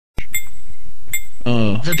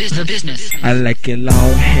the business. I like it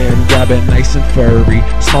long haired, rabbit, nice and furry,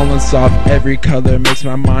 small and soft, every color makes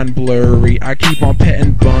my mind blurry. I keep on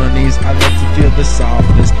petting bunnies, I like to feel the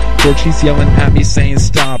softness. George keeps yelling at me saying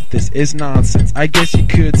stop, this is nonsense. I guess you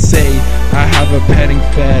could say I have a petting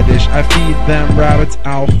fetish. I feed them rabbits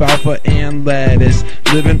alfalfa and lettuce,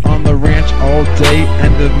 living on the ranch all day,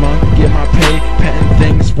 end of month get my pay, petting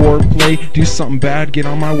things for play, do something bad, get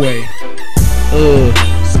on my way.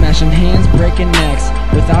 Smashing hands, breaking necks.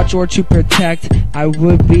 Without George to protect, I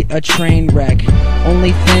would be a train wreck.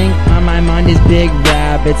 Only thing on my mind is big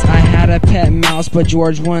rabbits. I had a pet mouse, but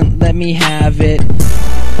George wouldn't let me have it.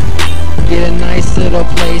 Get a nice little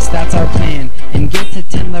place, that's our plan, and get to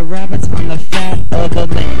tend the rabbits on the fat of the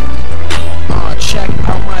land. Check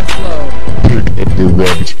out my flow. Pick up the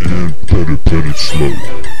rabbits and pet it slow.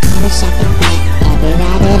 I wish I could pet every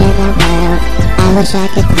rabbit in the world. I wish I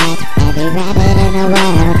could pet every rabbit in the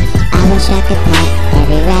world. I wish I could pet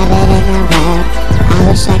every rabbit in the world. I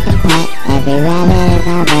wish I could pet every rabbit